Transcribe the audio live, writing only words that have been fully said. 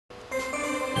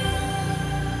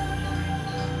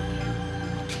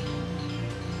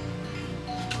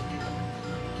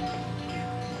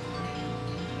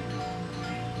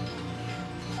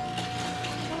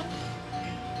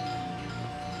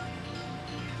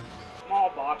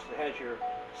box that has your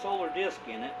solar disc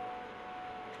in it.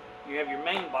 You have your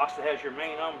main box that has your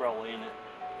main umbrella in it.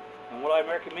 And what I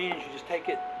recommend is you just take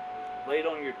it, lay it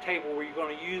on your table where you're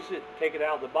going to use it, take it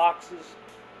out of the boxes,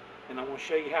 and I'm going to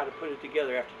show you how to put it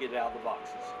together after you get it out of the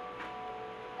boxes.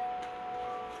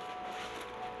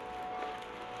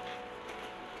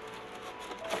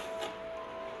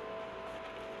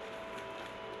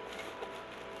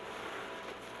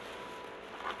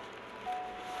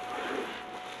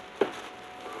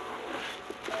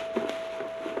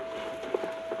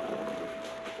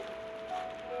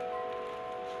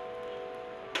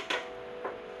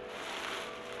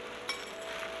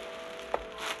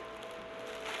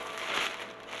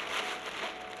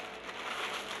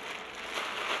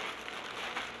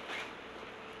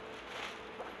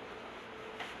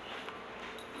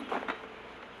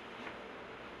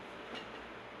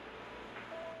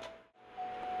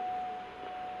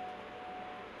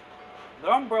 The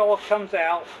umbrella comes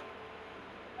out,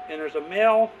 and there's a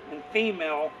male and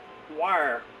female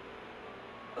wire.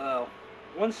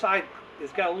 One side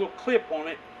has got a little clip on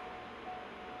it.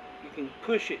 You can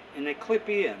push it and they clip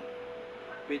in.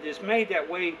 But it's made that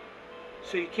way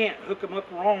so you can't hook them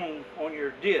up wrong on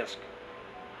your disc.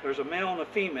 There's a male and a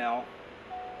female,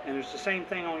 and there's the same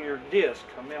thing on your disc,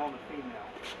 a male and a female.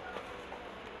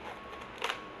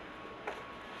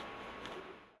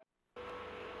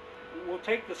 We'll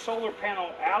take the solar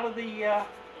panel out of the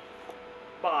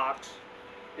box.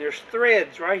 There's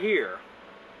threads right here,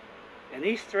 and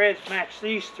these threads match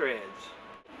these threads.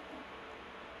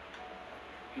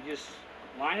 You just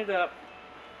line it up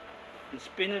and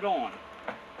spin it on.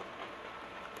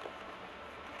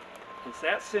 It's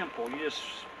that simple. You just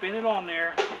spin it on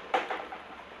there.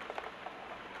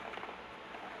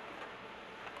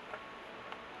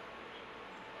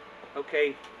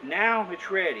 Okay, now it's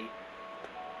ready.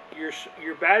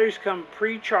 Your batteries come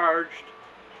pre-charged,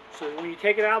 so when you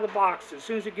take it out of the box, as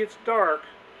soon as it gets dark,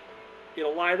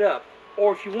 it'll light up.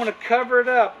 Or if you want to cover it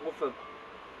up with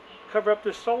cover up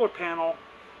this solar panel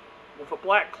with a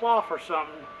black cloth or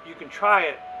something, you can try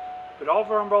it. But all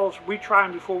of our umbrellas, we try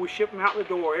them before we ship them out the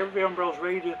door. Every umbrella's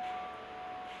ready to,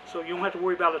 so you don't have to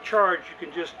worry about a charge. You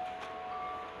can just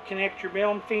connect your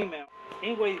male and female.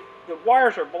 Anyway, the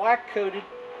wires are black coated,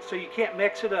 so you can't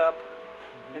mix it up.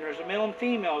 And there's a male and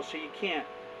female, so you can't.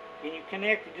 And you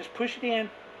connect it, just push it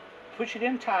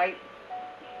in tight,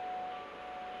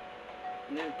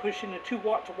 and then push in the two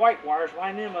white wires,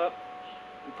 line them up,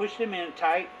 and push them in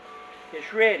tight.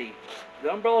 It's ready.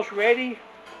 The umbrella's ready.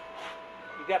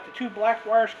 You got the two black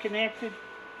wires connected,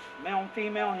 male and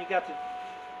female, and you got the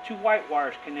two white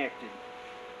wires connected.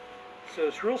 So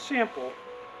it's real simple.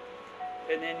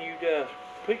 And then you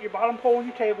put your bottom pole on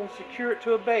your table and secure it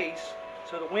to a base,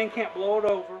 so the wind can't blow it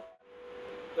over.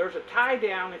 There's a tie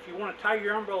down if you want to tie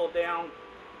your umbrella down.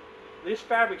 This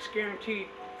fabric's guaranteed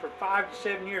for 5 to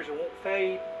 7 years. It won't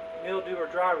fade, mildew, or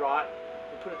dry rot.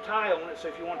 You put a tie on it, so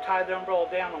if you want to tie the umbrella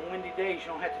down on windy days, you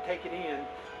don't have to take it in.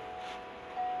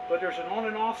 But there's an on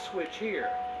and off switch here.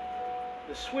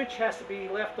 The switch has to be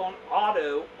left on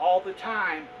auto all the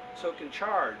time so it can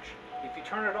charge. If you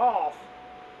turn it off,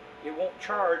 it won't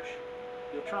charge.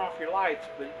 You'll turn off your lights,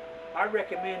 but I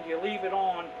recommend you leave it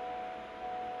on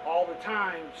all the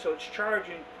time so it's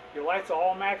charging. Your lights will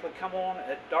automatically come on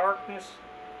at darkness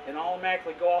and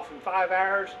automatically go off in 5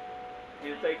 hours.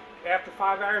 And if after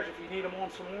 5 hours, if you need them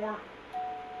on some more,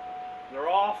 they're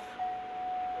off.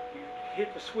 You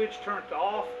hit the switch, turn it to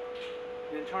off,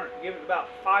 then give it about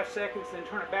 5 seconds, then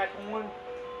turn it back on.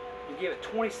 And give it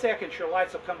 20 seconds, your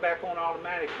lights will come back on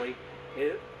automatically.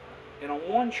 And on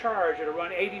one charge, it'll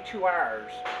run 82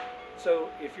 hours. So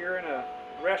if you're in a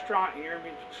restaurant and you're in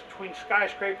between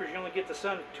skyscrapers, you only get the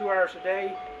sun 2 hours a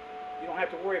day, you don't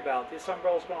have to worry about it. This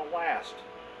umbrella's going to last.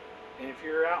 And if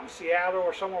you're out in Seattle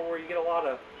or somewhere where you get a lot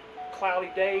of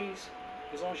cloudy days,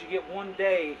 as long as you get 1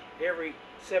 day every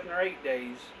 7 or 8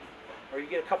 days, or you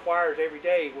get a couple hours every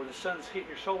day where the sun's hitting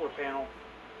your solar panel,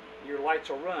 your lights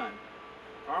will run.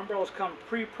 Our umbrellas come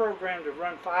pre-programmed to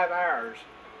run 5 hours,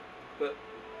 but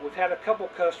we've had a couple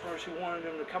customers who wanted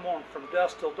them to come on from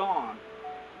dusk till dawn.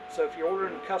 So if you're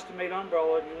ordering a custom-made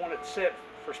umbrella and you want it set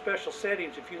for special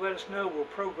settings, if you let us know, we'll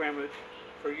program it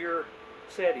for your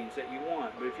settings that you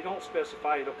want. But if you don't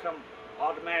specify, it'll come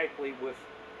automatically with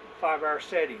 5-hour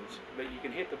settings. But you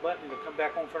can hit the button and it'll come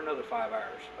back on for another 5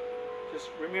 hours. Just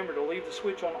remember to leave the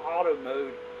switch on auto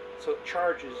mode so it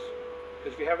charges.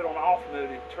 Because if you have it on off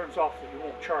mode, it turns off and it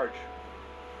won't charge.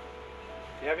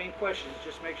 If you have any questions,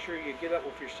 just make sure you get up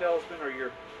with your salesman or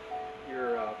your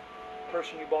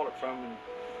person you bought it from, and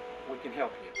we can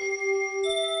help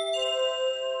you.